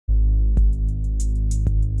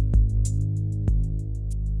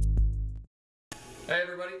Hey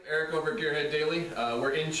everybody, Eric over at Gearhead Daily.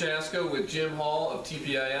 We're in Chaska with Jim Hall of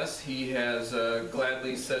TPIS. He has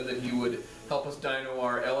gladly said that he would help us dyno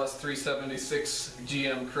our LS376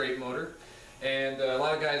 GM crate motor. And a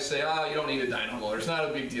lot of guys say, oh, you don't need a dyno motor. It's not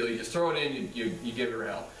a big deal. You just throw it in, you give it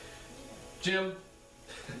hell. Jim,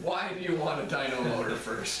 why do you want a dyno motor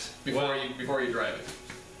first before you drive it?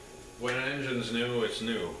 When an engine's new, it's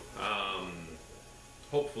new.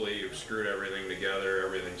 Hopefully you've screwed everything together,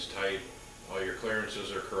 everything's tight, all your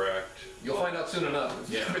clearances are correct. You'll find out soon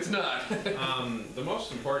enough if it's not. The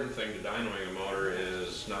most important thing to dynoing a motor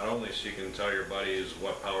is not only so you can tell your buddies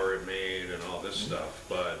what power it made and all this stuff,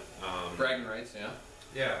 but bragging rights, yeah.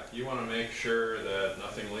 Yeah, you want to make sure that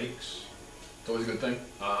nothing leaks. It's always a good thing.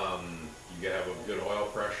 You have a good oil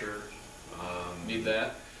pressure. Need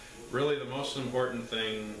that. Really, the most important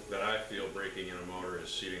thing that I feel breaking in a motor is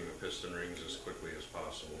seating the piston rings as quickly as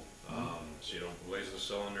possible. So you don't blaze the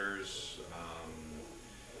cylinders.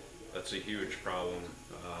 That's a huge problem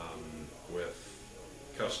with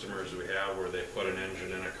customers we have where they put an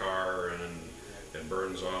engine in a car and it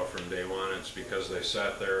burns off from day one. It's because they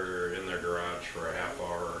sat there in their garage for a half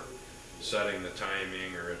hour setting the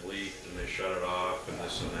timing, or it leaked and they shut it off and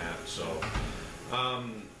this and that.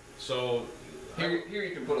 So Here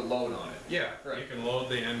you can put a load on it. yeah, right. You can load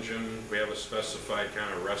the engine. We have a specified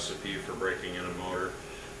kind of recipe for breaking in a motor.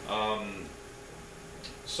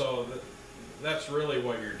 That's really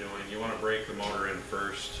what you're doing. You want to break the motor in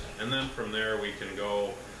first, and then from there we can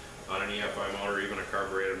go on an EFI motor, even a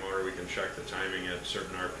carbureted motor. We can check the timing at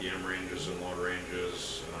certain RPM ranges and load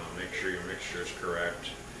ranges, make sure your mixture is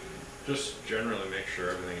correct. Just generally make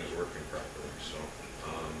sure everything is working properly. So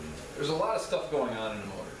there's a lot of stuff going on in a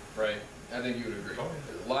motor, right? I think you would agree. Oh,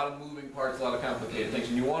 a lot of moving parts, a lot of complicated things,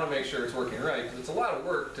 and you want to make sure it's working right, because it's a lot of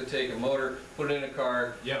work to take a motor, put it in a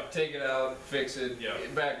car, take it out, fix it,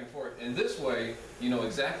 back and forth. And this way, you know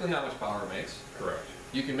exactly how much power it makes. Correct.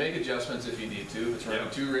 You can make adjustments if you need to. If it's running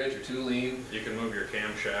too rich or too lean. You can move your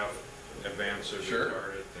camshaft, advance it,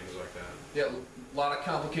 retard it, things like that. Yeah, a lot of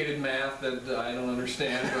complicated math that I don't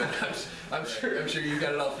understand, but I'm sure you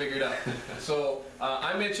got it all figured out. So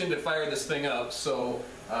I'm itching to fire this thing up. So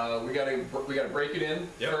we gotta break it in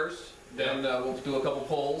first. Then we'll do a couple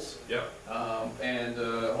pulls. And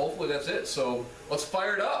hopefully that's it. So let's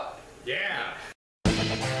fire it up. Yeah.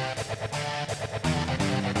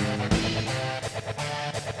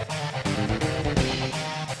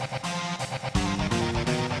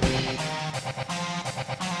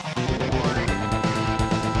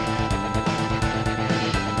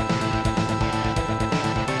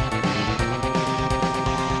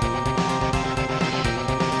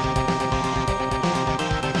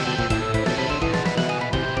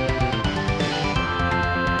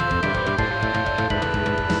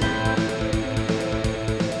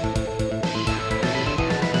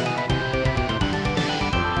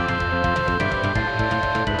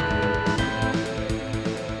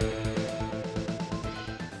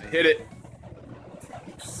 Hit it.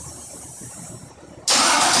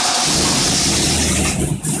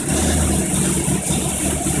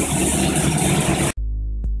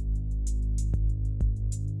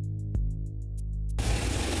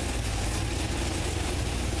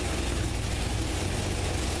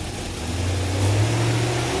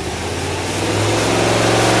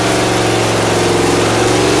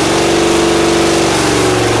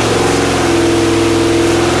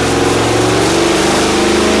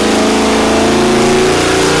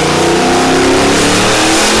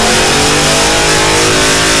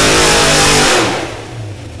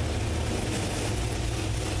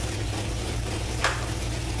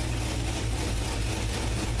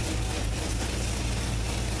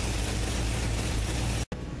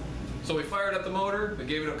 So we fired up the motor, we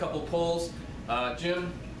gave it a couple pulls.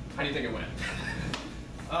 Jim, how do you think it went?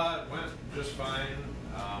 It went just fine.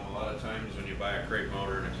 A lot of times when you buy a crate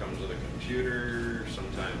motor and it comes with a computer,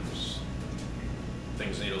 sometimes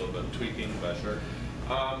things need a little bit of tweaking, but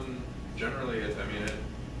generally it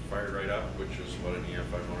fired right up, which is what an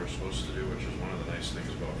EFI motor is supposed to do, which is one of the nice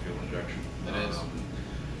things about fuel injection. It is.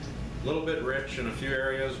 A little bit rich in a few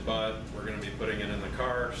areas, but we're going to be putting it in the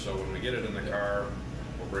car, so when we get it in the car,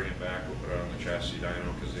 we'll bring it back, we'll put it on the chassis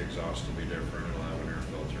dyno because the exhaust will be different, it'll have an air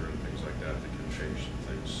filter and things like that that can change some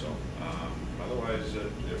things. So otherwise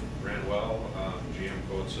it ran well. GM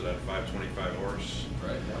quotes it at 525 horse,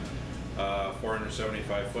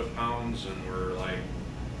 475 foot-pounds, and we're like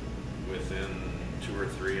within 2 or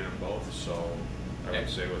 3 on both, so I would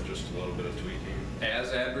say with just a little bit of tweaking.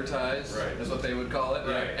 As advertised, is what they would call it,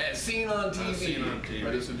 as seen on TV. Seen on TV.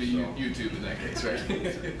 But this would be YouTube in that case, right?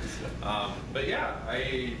 But yeah,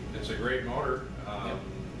 it's a great motor.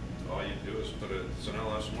 all you do is it's an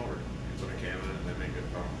LS motor. You put a cam in it and they make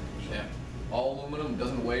good power. So. Yeah. All aluminum,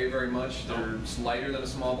 doesn't weigh very much. They're lighter than a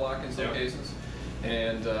small block in some cases.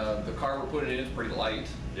 And the car we're putting in is pretty light.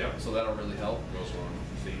 Yeah. So that'll really help. Goes along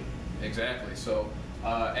with the theme. Exactly. So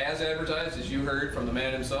as advertised, as you heard from the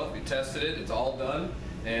man himself, we tested it, it's all done,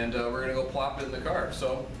 and we're gonna go plop it in the car.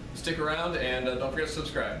 So stick around and don't forget to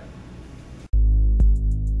subscribe.